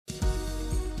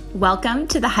Welcome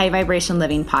to the High Vibration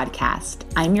Living Podcast.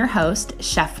 I'm your host,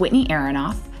 Chef Whitney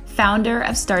Aronoff, founder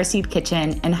of Starseed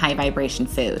Kitchen and High Vibration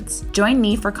Foods. Join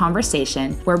me for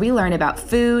conversation where we learn about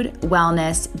food,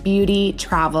 wellness, beauty,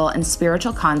 travel, and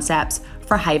spiritual concepts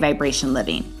for high vibration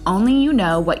living. Only you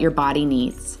know what your body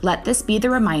needs. Let this be the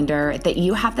reminder that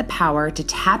you have the power to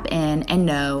tap in and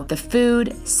know the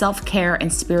food, self-care,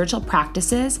 and spiritual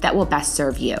practices that will best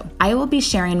serve you. I will be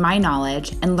sharing my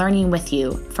knowledge and learning with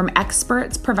you from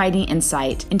experts providing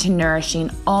insight into nourishing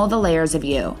all the layers of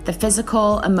you, the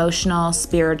physical, emotional,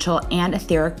 spiritual, and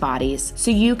etheric bodies,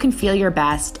 so you can feel your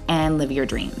best and live your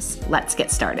dreams. Let's get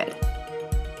started.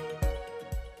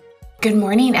 Good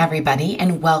morning, everybody,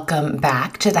 and welcome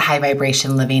back to the High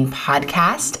Vibration Living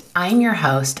Podcast. I'm your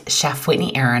host, Chef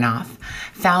Whitney Aronoff,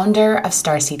 founder of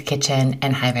Starseed Kitchen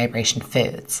and High Vibration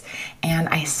Foods. And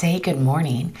I say good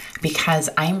morning because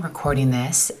I'm recording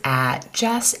this at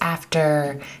just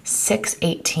after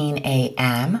 6:18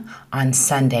 a.m. on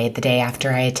Sunday, the day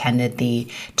after I attended the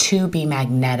To Be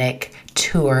Magnetic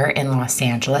tour in Los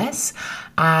Angeles.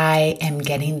 I am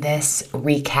getting this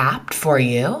recapped for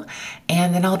you,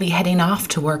 and then I'll be heading off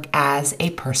to work as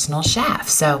a personal chef.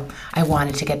 So I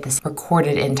wanted to get this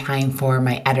recorded in time for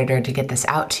my editor to get this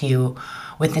out to you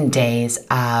within days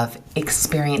of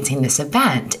experiencing this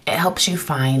event. It helps you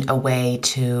find a way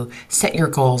to set your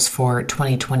goals for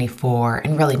 2024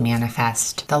 and really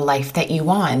manifest the life that you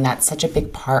want. And that's such a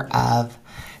big part of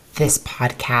this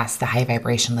podcast, the High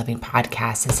Vibration Living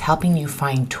Podcast, is helping you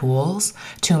find tools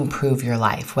to improve your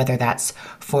life, whether that's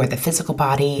for the physical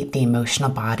body, the emotional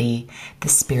body, the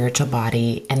spiritual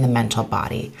body, and the mental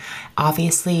body.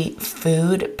 Obviously,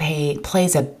 food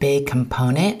plays a big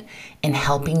component in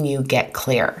helping you get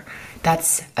clear.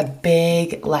 That's a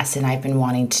big lesson I've been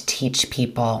wanting to teach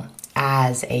people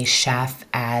as a chef,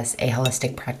 as a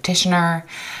holistic practitioner,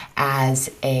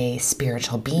 as a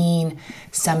spiritual being,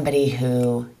 somebody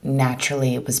who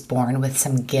naturally was born with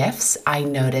some gifts. I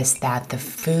noticed that the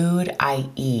food I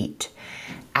eat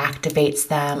activates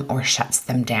them or shuts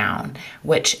them down,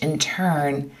 which in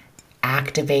turn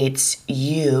activates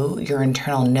you, your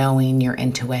internal knowing, your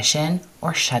intuition,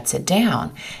 or shuts it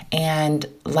down. And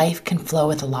life can flow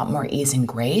with a lot more ease and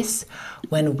grace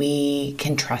when we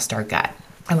can trust our gut.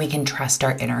 And we can trust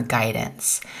our inner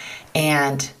guidance.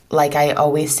 And like I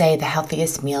always say, the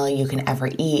healthiest meal you can ever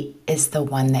eat is the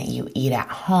one that you eat at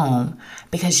home,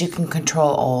 because you can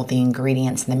control all the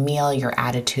ingredients in the meal, your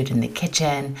attitude in the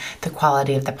kitchen, the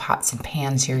quality of the pots and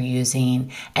pans you're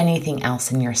using, anything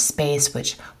else in your space,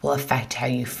 which will affect how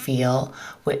you feel,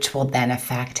 which will then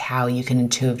affect how you can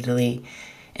intuitively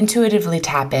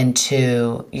tap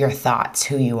into your thoughts,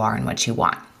 who you are and what you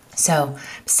want. So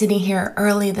I'm sitting here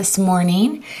early this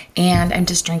morning and I'm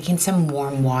just drinking some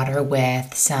warm water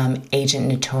with some Agent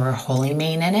Natura Holy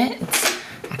Mane in it. It's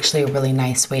actually a really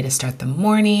nice way to start the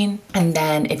morning. And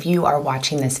then if you are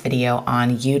watching this video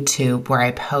on YouTube, where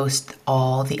I post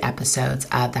all the episodes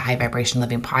of the High Vibration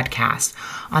Living Podcast,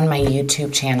 on my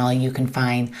YouTube channel, you can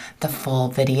find the full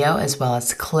video as well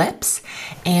as clips.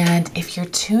 And if you're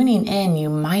tuning in, you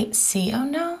might see, oh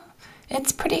no,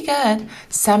 it's pretty good.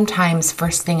 Sometimes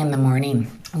first thing in the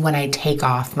morning when I take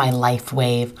off my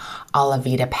LifeWave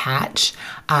Alavita patch,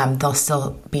 there'll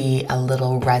still be a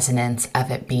little resonance of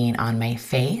it being on my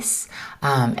face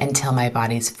until my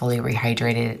body's fully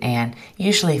rehydrated, and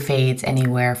usually fades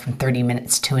anywhere from 30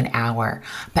 minutes to an hour.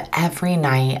 But every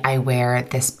night I wear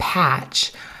this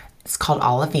patch. It's called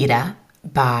Alavita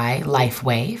by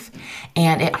LifeWave,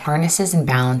 and it harnesses and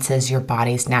balances your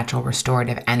body's natural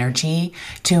restorative energy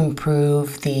to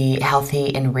improve the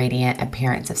healthy and radiant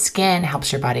appearance of skin,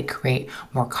 helps your body create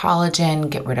more collagen,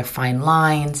 get rid of fine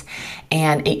lines,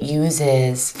 and it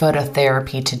uses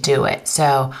phototherapy to do it.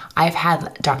 So I've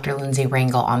had Dr. Lindsay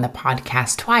Rangel on the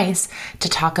podcast twice to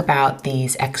talk about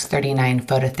these X39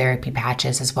 phototherapy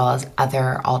patches, as well as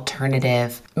other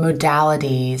alternative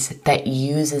modalities that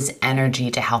uses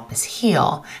energy to help us heal.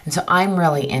 And so I'm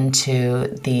really into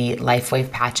the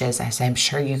LifeWave patches, as I'm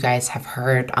sure you guys have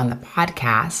heard on the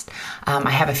podcast. I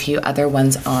have a few other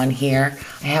ones on here.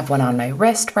 I have one on my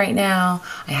wrist right now.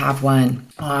 I have one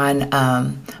on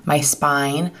my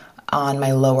spine, on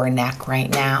my lower neck right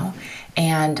now.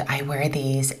 And I wear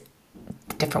these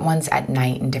different ones at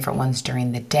night and different ones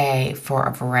during the day for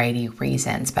a variety of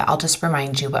reasons. But I'll just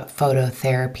remind you what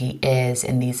phototherapy is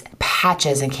in these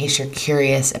patches in case you're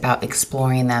curious about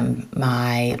exploring them.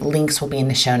 My links will be in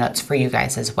the show notes for you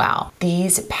guys as well.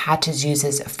 These patches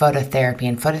uses phototherapy,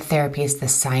 and phototherapy is the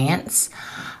science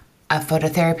of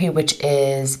phototherapy, which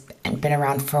is been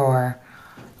around for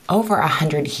over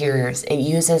 100 years. It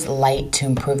uses light to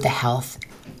improve the health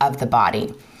of the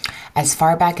body. As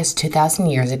far back as 2,000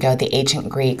 years ago, the ancient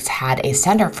Greeks had a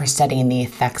center for studying the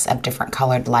effects of different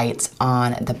colored lights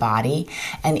on the body,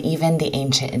 and even the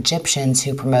ancient Egyptians,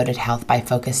 who promoted health by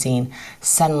focusing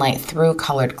sunlight through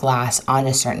colored glass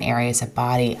onto certain areas of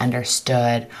body,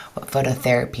 understood what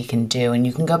phototherapy can do. And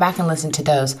you can go back and listen to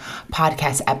those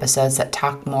podcast episodes that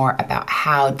talk more about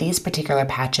how these particular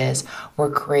patches were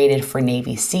created for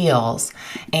Navy SEALs,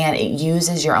 and it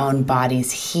uses your own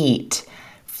body's heat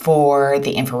for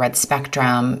the infrared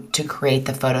spectrum to create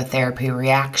the phototherapy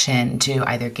reaction to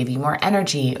either give you more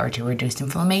energy or to reduce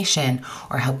inflammation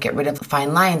or help get rid of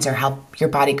fine lines or help your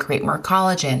body create more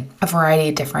collagen, a variety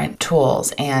of different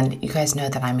tools. And you guys know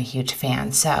that I'm a huge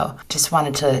fan. So just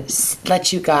wanted to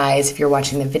let you guys, if you're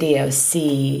watching the video,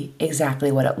 see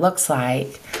exactly what it looks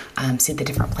like, see the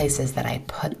different places that I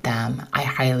put them. I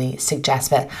highly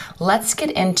suggest. But let's get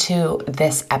into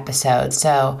this episode.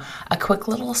 So a quick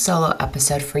little solo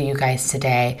episode for you guys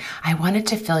today. I wanted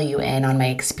to fill you in on my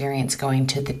experience going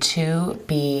to the To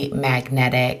Be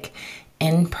Magnetic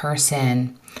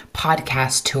in-person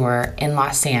podcast tour in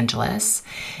Los Angeles.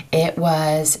 It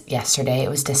was yesterday. It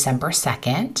was December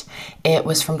 2nd. It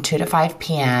was from 2 to 5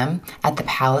 p.m. at the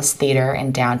Palace Theater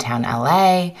in downtown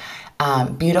LA.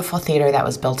 Beautiful theater that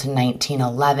was built in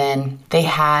 1911. They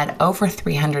had over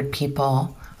 300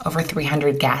 people, over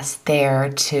 300 guests there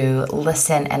to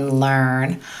listen and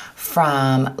learn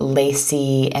from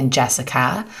Lacey and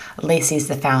Jessica. Lacey's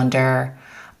the founder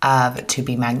of To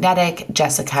Be Magnetic.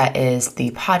 Jessica is the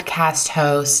podcast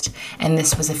host, and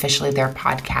this was officially their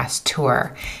podcast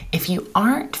tour. If you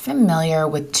aren't familiar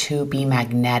with To Be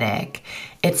Magnetic,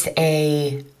 it's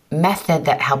a method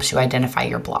that helps you identify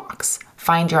your blocks,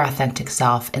 find your authentic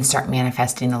self, and start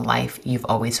manifesting the life you've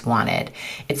always wanted.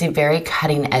 It's a very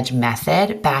cutting edge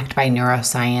method backed by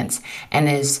neuroscience and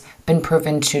has been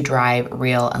proven to drive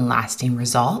real and lasting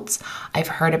results. I've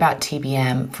heard about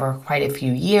TBM for quite a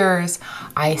few years.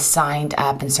 I signed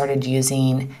up and started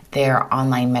using their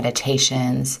online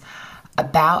meditations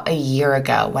about a year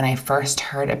ago when I first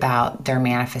heard about their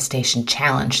manifestation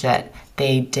challenge that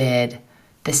they did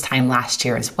this time last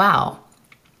year as well.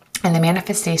 And the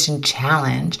manifestation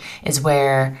challenge is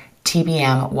where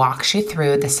TBM walks you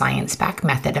through the science-backed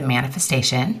method of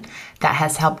manifestation that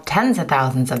has helped tens of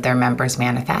thousands of their members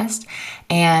manifest.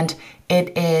 And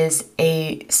it is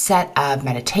a set of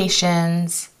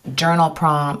meditations, journal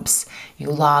prompts you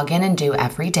log in and do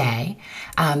every day.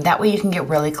 That way you can get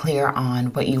really clear on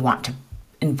what you want to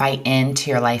invite into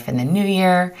your life in the new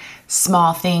year,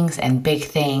 small things and big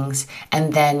things,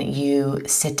 and then you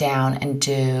sit down and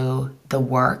do the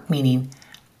work, meaning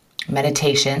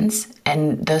meditations.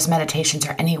 And those meditations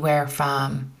are anywhere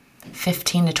from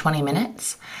 15 to 20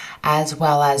 minutes, as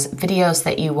well as videos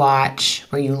that you watch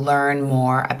where you learn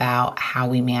more about how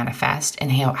we manifest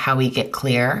and how we get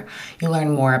clear. You learn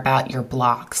more about your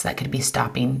blocks that could be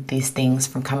stopping these things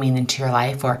from coming into your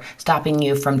life or stopping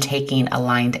you from taking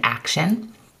aligned action.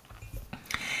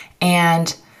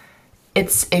 And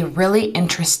it's a really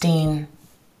interesting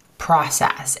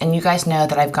process. And you guys know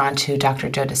that I've gone to Dr.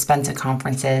 Joe Dispenza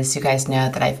conferences. You guys know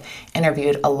that I've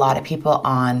interviewed a lot of people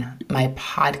on my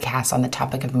podcast on the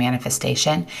topic of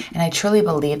manifestation. And I truly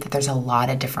believe that there's a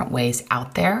lot of different ways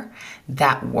out there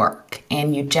that work.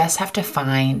 And you just have to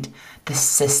find the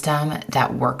system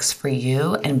that works for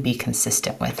you and be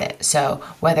consistent with it. So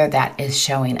whether that is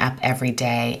showing up every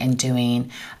day and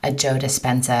doing a Joe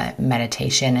Dispenza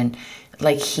meditation, and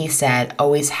like he said,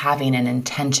 always having an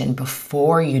intention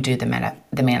before you do the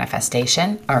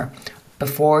manifestation, or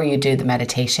before you do the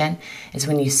meditation, is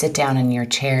when you sit down in your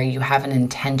chair, you have an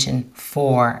intention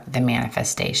for the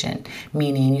manifestation,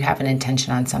 meaning you have an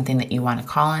intention on something that you want to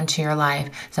call into your life,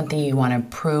 something you want to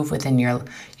improve within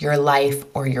your life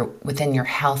or within your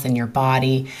health and your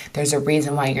body. There's a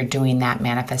reason why you're doing that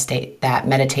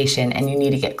meditation, and you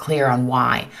need to get clear on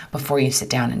why before you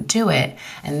sit down and do it.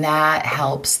 And that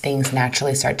helps things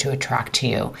naturally start to attract to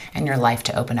you and your life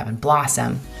to open up and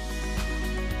blossom.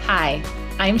 Hi,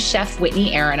 I'm Chef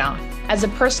Whitney Aronoff. As a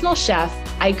personal chef,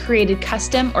 I created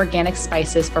custom organic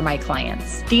spices for my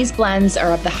clients. These blends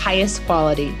are of the highest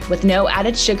quality with no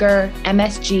added sugar,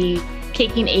 MSG,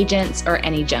 caking agents, or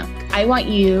any junk. I want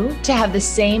you to have the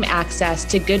same access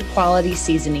to good quality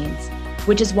seasonings,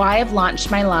 which is why I've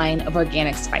launched my line of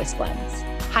organic spice blends.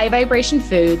 High Vibration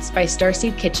Foods by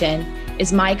Starseed Kitchen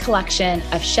is my collection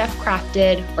of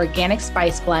chef-crafted organic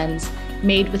spice blends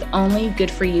made with only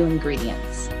good-for-you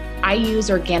ingredients. I use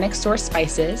organic source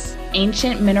spices,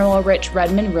 ancient mineral-rich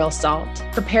Redmond real salt,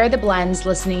 prepare the blends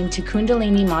listening to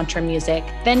Kundalini mantra music,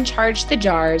 then charge the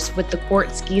jars with the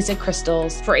quartz Giza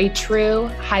crystals for a true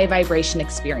high vibration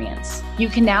experience. You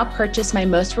can now purchase my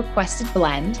most requested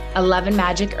blend, 11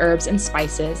 magic herbs and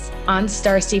spices, on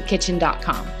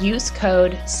starseedkitchen.com. Use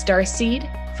code STARSEED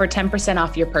for 10%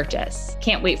 off your purchase.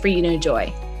 Can't wait for you to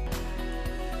enjoy.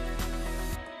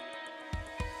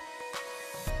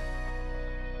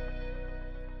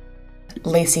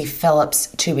 Lacy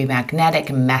Phillips' To Be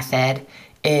Magnetic method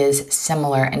is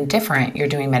similar and different. You're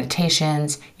doing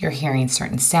meditations, you're hearing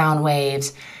certain sound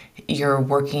waves, you're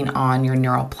working on your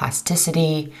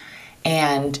neuroplasticity,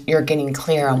 and you're getting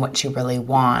clear on what you really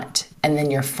want. And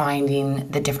then you're finding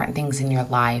the different things in your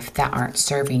life that aren't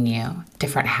serving you,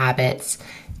 different habits,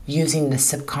 using the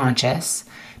subconscious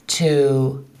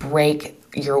to break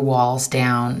your walls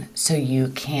down so you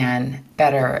can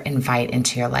better invite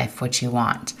into your life what you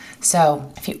want.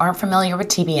 So if you aren't familiar with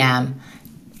TBM,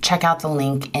 check out the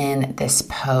link in this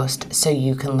post so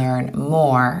you can learn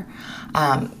more.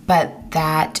 But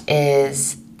that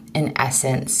is, in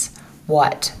essence,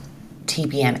 what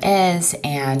TBM is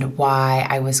and why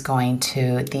I was going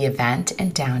to the event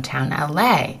in downtown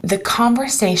LA. The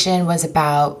conversation was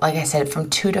about, like I said, from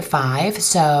 2 to 5.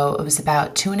 So it was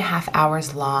about 2.5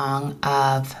 hours long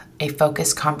of a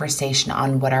focused conversation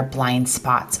on what our blind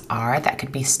spots are that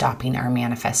could be stopping our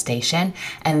manifestation.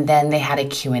 And then they had a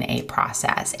Q&A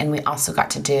process. And we also got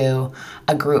to do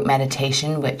a group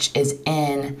meditation, which is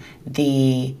in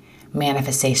the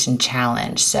manifestation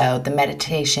challenge. So the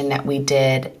meditation that we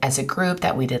did as a group,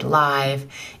 that we did live,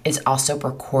 is also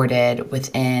recorded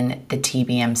within the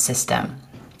TBM system.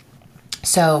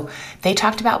 So they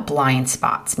talked about blind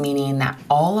spots, meaning that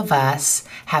all of us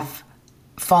have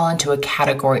fallen into a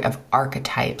category of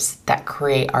archetypes that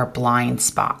create our blind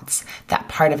spots. That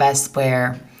part of us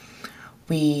where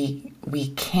we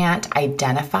can't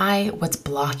identify what's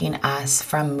blocking us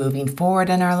from moving forward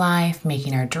in our life,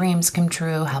 making our dreams come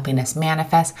true, helping us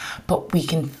manifest, but we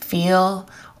can feel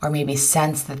or maybe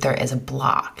sense that there is a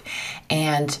block.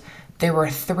 And there were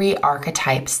 3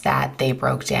 archetypes that they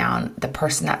broke down: the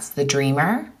person that's the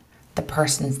dreamer, the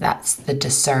person that's the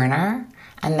discerner,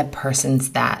 and the person's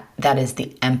that is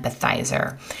the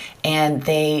empathizer. And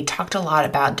they talked a lot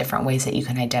about different ways that you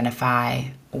can identify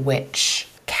which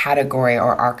category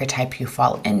or archetype you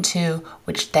fall into,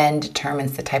 which then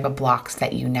determines the type of blocks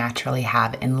that you naturally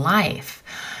have in life.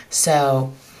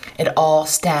 So it all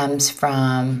stems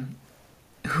from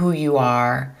who you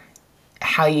are,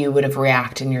 how you would have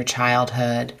reacted in your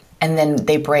childhood, and then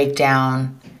they break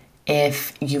down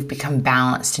if you've become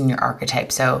balanced in your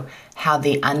archetype. So how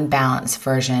the unbalanced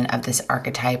version of this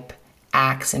archetype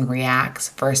acts and reacts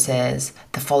versus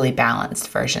the fully balanced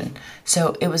version.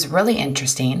 So it was really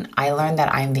interesting. I learned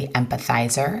that I'm the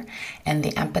empathizer, and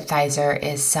the empathizer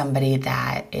is somebody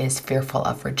that is fearful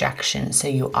of rejection. So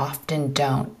you often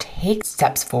don't take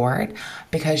steps forward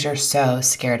because you're so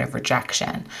scared of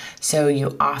rejection. So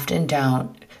you often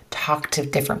don't talk to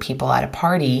different people at a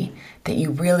party that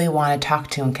you really want to talk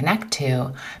to and connect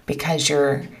to because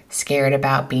you're scared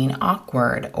about being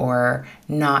awkward or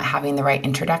not having the right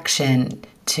introduction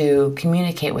to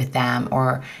communicate with them,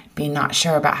 or being not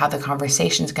sure about how the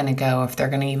conversation's going to go, if they're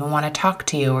going to even want to talk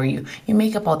to you, or you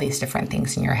make up all these different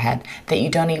things in your head that you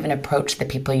don't even approach the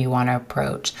people you want to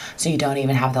approach. So you don't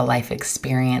even have the life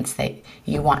experience that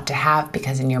you want to have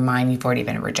because in your mind you've already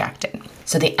been rejected.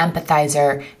 So the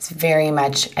empathizer is very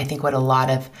much, I think, what a lot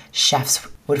of chefs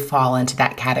would fall into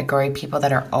that category. People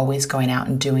that are always going out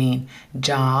and doing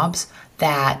jobs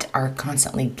that are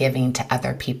constantly giving to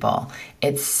other people.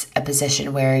 It's a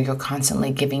position where you're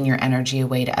constantly giving your energy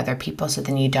away to other people, so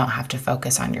then you don't have to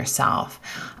focus on yourself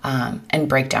and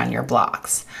break down your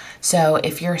blocks. So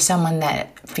if you're someone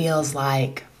that feels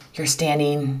like you're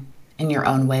standing in your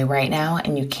own way right now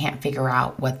and you can't figure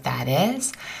out what that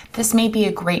is, this may be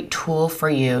a great tool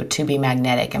for you to be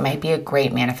magnetic. It might be a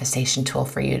great manifestation tool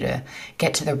for you to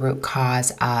get to the root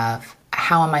cause of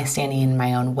how am I standing in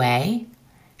my own way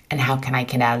and how can I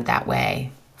get out of that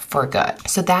way for good.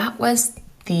 So that was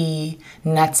the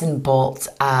nuts and bolts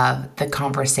of the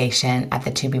conversation at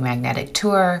the To Be Magnetic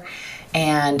tour.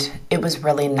 And it was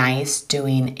really nice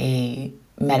doing a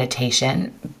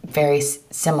meditation very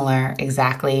similar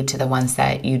exactly to the ones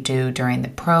that you do during the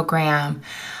program.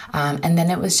 And then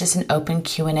it was just an open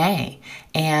Q&A.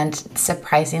 And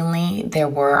surprisingly, there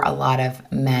were a lot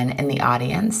of men in the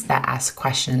audience that asked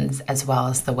questions as well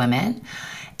as the women.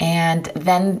 And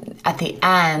then at the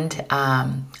end,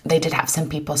 they did have some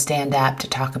people stand up to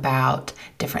talk about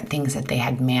different things that they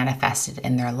had manifested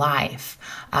in their life,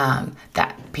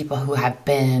 that people who have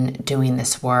been doing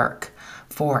this work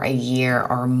for a year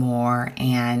or more,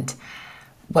 and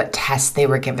what tests they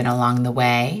were given along the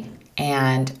way,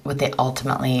 and what they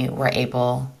ultimately were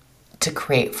able to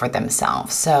create for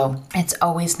themselves. So it's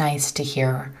always nice to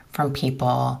hear from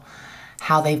people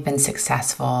how they've been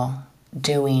successful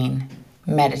doing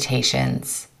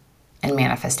meditations and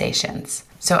manifestations.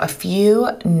 So a few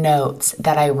notes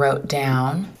that I wrote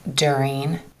down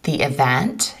during the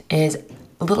event is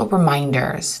little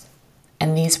reminders.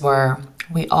 And these were,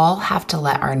 we all have to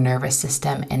let our nervous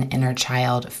system and inner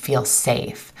child feel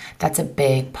safe. That's a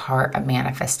big part of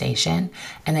manifestation.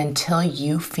 And until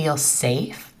you feel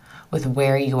safe with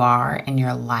where you are in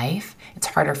your life, it's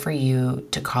harder for you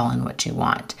to call in what you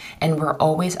want. And we're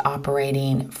always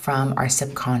operating from our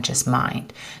subconscious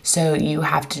mind. So you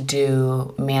have to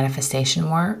do manifestation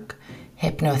work,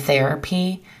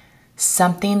 hypnotherapy,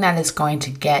 something that is going to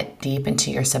get deep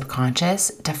into your subconscious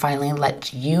to finally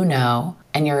let you know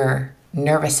and your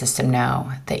nervous system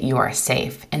know that you are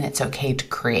safe and it's okay to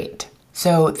create.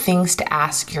 So things to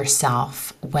ask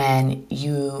yourself when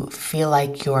you feel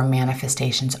like your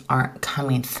manifestations aren't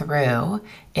coming through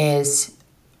is,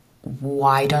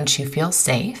 why don't you feel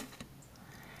safe?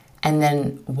 And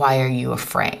then why are you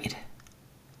afraid?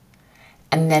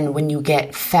 And then when you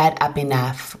get fed up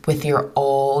enough with your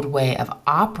old way of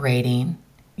operating,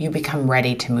 you become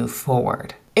ready to move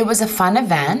forward. It was a fun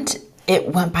event. It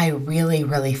went by really,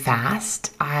 really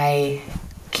fast. I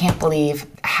can't believe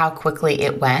how quickly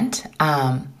it went.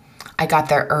 I got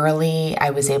there early. I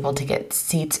was able to get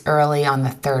seats early on the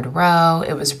third row.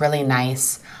 It was really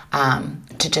nice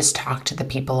to just talk to the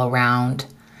people around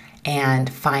and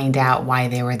find out why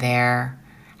they were there,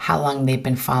 how long they've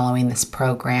been following this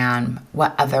program,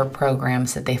 what other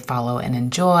programs that they follow and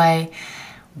enjoy,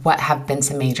 what have been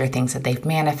some major things that they've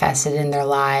manifested in their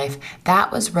life.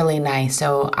 That was really nice.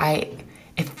 So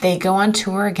if they go on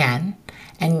tour again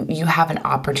and you have an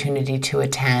opportunity to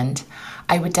attend,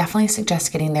 I would definitely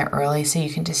suggest getting there early so you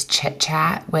can just chit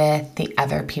chat with the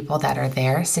other people that are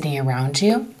there sitting around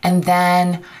you. And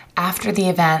then after the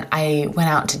event, I went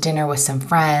out to dinner with some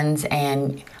friends,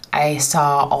 and I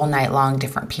saw all night long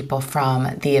different people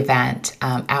from the event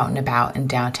out and about in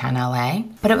downtown LA.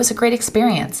 But it was a great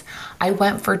experience. I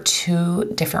went for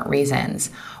two different reasons.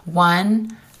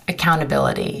 One,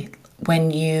 accountability.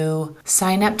 When you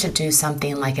sign up to do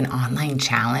something like an online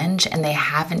challenge and they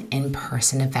have an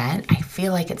in-person event, I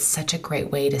feel like it's such a great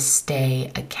way to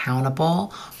stay accountable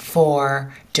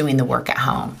for doing the work at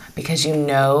home, because you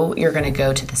know you're going to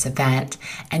go to this event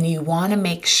and you want to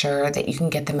make sure that you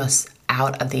can get the most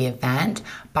out of the event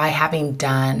by having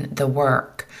done the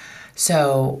work.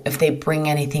 So if they bring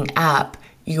anything up,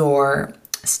 you're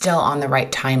still on the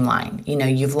right timeline. You know,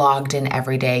 you've logged in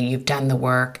every day, you've done the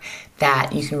work,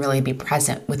 that you can really be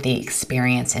present with the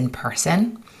experience in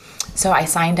person. So I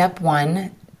signed up,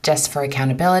 one, just for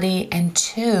accountability, and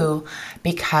two,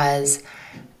 because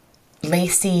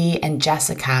Lacey and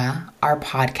Jessica are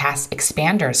podcast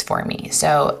expanders for me.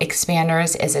 So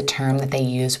expanders is a term that they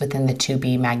use within the To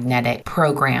Be Magnetic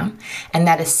program, and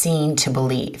that is seen to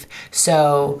believe.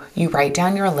 So you write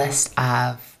down your list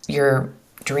of your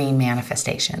dream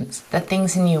manifestations, the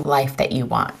things in your life that you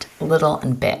want, little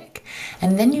and big.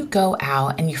 And then you go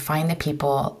out and you find the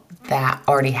people that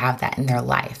already have that in their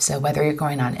life. So whether you're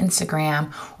going on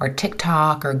Instagram or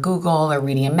TikTok or Google or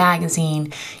reading a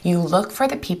magazine, you look for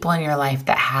the people in your life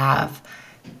that have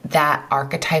that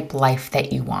archetype life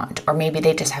that you want, or maybe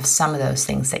they just have some of those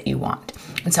things that you want.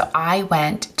 And so I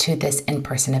went to this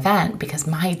in-person event because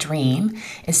my dream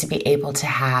is to be able to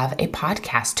have a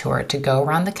podcast tour, to go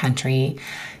around the country,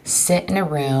 sit in a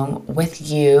room with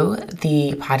you,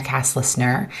 the podcast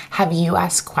listener, have you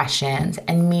ask questions,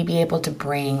 and me be able to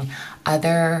bring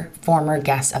other former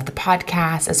guests of the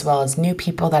podcast, as well as new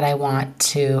people that I want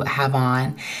to have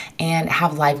on, and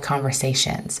have live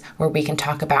conversations where we can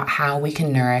talk about how we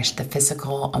can nourish the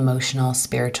physical, emotional,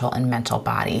 spiritual, and mental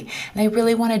body. And I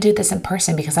really want to do this in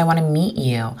person because I want to meet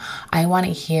you. I want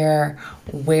to hear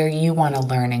where you want to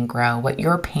learn and grow, what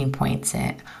your pain points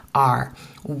are,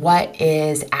 what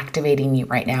is activating you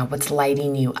right now, what's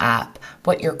lighting you up,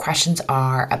 what your questions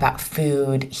are about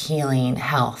food, healing,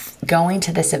 health. Going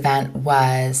to this event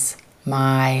was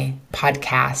my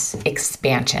podcast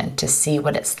expansion to see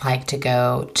what it's like to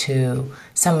go to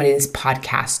somebody's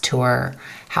podcast tour,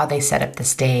 how they set up the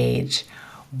stage,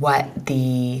 what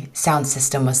the sound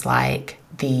system was like,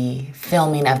 the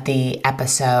filming of the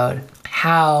episode,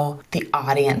 how the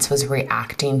audience was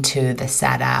reacting to the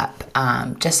setup,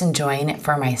 just enjoying it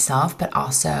for myself, but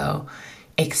also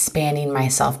expanding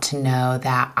myself to know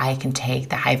that I can take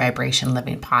the High Vibration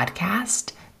Living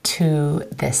podcast to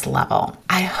this level.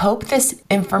 I hope this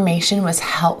information was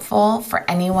helpful for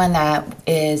anyone that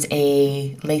is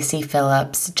a Lacy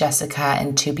Phillips, Jessica,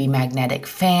 and To Be Magnetic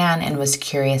fan and was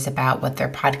curious about what their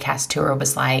podcast tour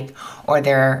was like or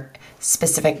their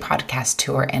specific podcast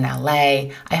tour in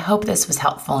LA. I hope this was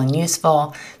helpful and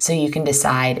useful so you can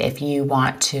decide if you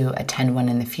want to attend one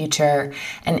in the future.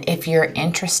 And if you're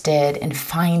interested in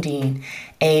finding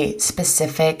a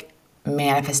specific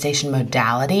manifestation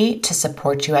modality to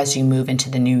support you as you move into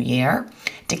the new year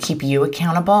to keep you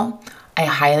accountable, I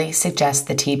highly suggest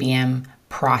the TBM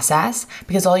process,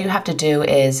 because all you have to do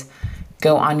is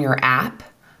go on your app,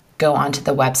 go onto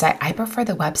the website. I prefer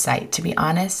the website, to be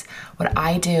honest. What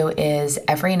I do is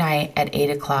every night at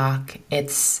 8 o'clock,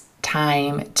 it's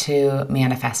time to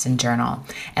manifest and journal.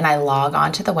 And I log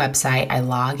onto the website, I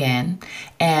log in,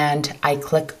 and I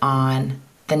click on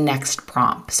the next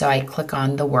prompt. So I click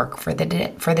on the work for the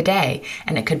day,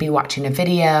 and it could be watching a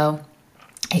video,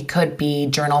 it could be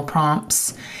journal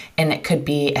prompts, and it could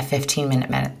be a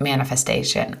 15-minute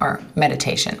manifestation or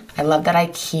meditation. I love that I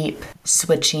keep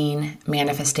switching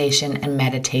manifestation and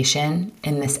meditation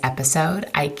in this episode.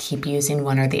 I keep using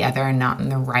one or the other and not in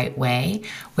the right way,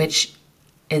 which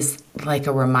is like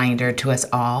a reminder to us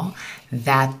all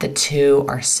that the two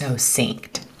are so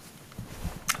synced.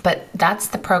 But that's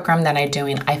the program that I'm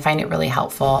doing. I find it really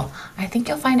helpful. I think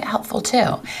you'll find it helpful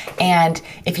too. And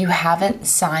if you haven't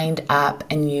signed up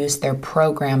and used their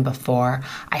program before,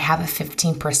 I have a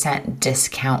 15%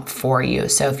 discount for you.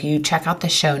 So if you check out the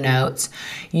show notes,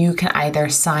 you can either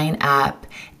sign up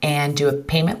and do a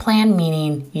payment plan,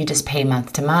 meaning you just pay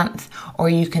month to month, or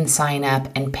you can sign up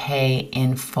and pay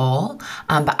in full.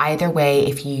 But either way,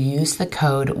 if you use the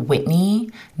code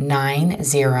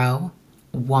Whitney9013,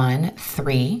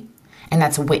 and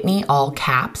that's Whitney, all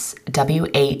caps,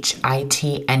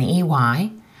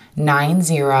 WHITNEY,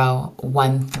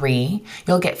 9013,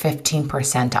 you'll get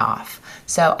 15% off.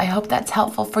 So I hope that's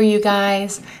helpful for you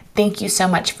guys. Thank you so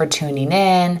much for tuning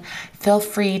in. Feel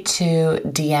free to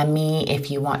DM me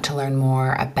if you want to learn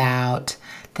more about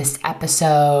this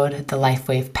episode, the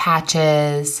LifeWave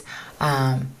patches,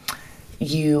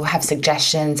 you have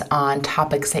suggestions on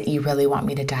topics that you really want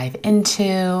me to dive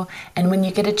into. And when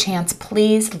you get a chance,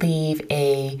 please leave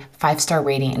a 5-star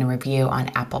rating and review on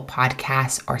Apple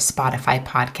Podcasts or Spotify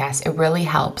Podcasts. It really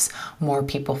helps more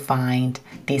people find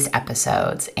these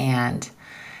episodes, and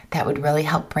that would really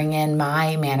help bring in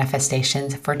my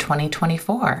manifestations for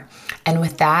 2024. And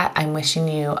with that, I'm wishing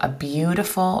you a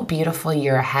beautiful, beautiful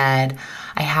year ahead.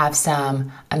 I have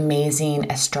some amazing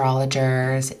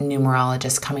astrologers,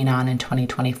 numerologists coming on in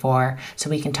 2024. So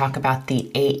we can talk about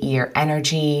the 8-year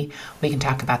energy. We can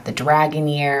talk about the dragon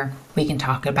year. We can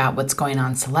talk about what's going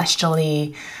on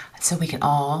celestially. So we can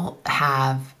all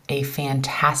have a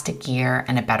fantastic year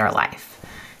and a better life.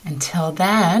 Until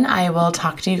then, I will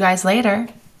talk to you guys later.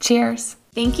 Cheers.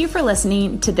 Thank you for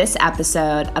listening to this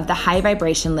episode of the High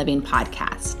Vibration Living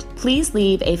podcast. Please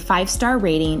leave a 5-star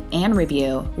rating and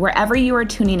review wherever you are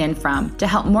tuning in from to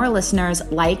help more listeners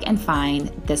like and find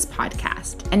this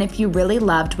podcast. And if you really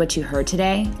loved what you heard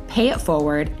today, pay it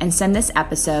forward and send this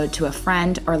episode to a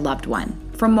friend or loved one.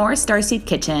 For more Starseed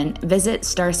Kitchen, visit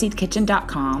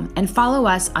starseedkitchen.com and follow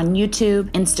us on YouTube,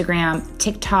 Instagram,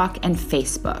 TikTok, and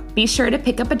Facebook. Be sure to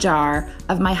pick up a jar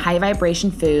of my High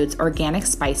Vibration Foods organic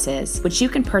spices, which you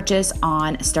can purchase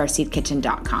on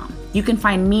starseedkitchen.com. You can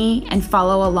find me and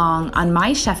follow along on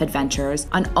my chef adventures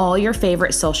on all your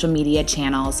favorite social media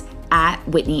channels at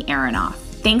Whitney Aronoff.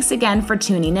 Thanks again for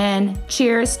tuning in.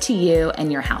 Cheers to you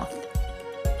and your health.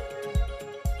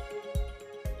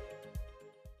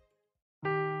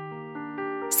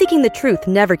 Seeking the truth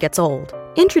never gets old.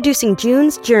 Introducing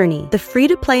June's Journey, the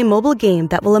free-to-play mobile game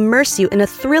that will immerse you in a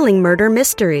thrilling murder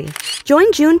mystery.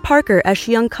 Join June Parker as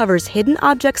she uncovers hidden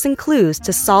objects and clues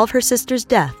to solve her sister's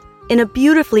death in a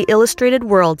beautifully illustrated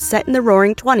world set in the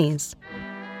Roaring '20s.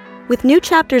 With new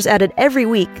chapters added every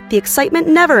week, the excitement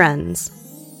never ends.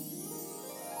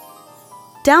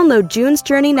 Download June's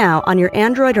Journey now on your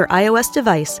Android or iOS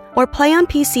device, or play on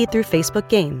PC through Facebook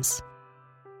Games.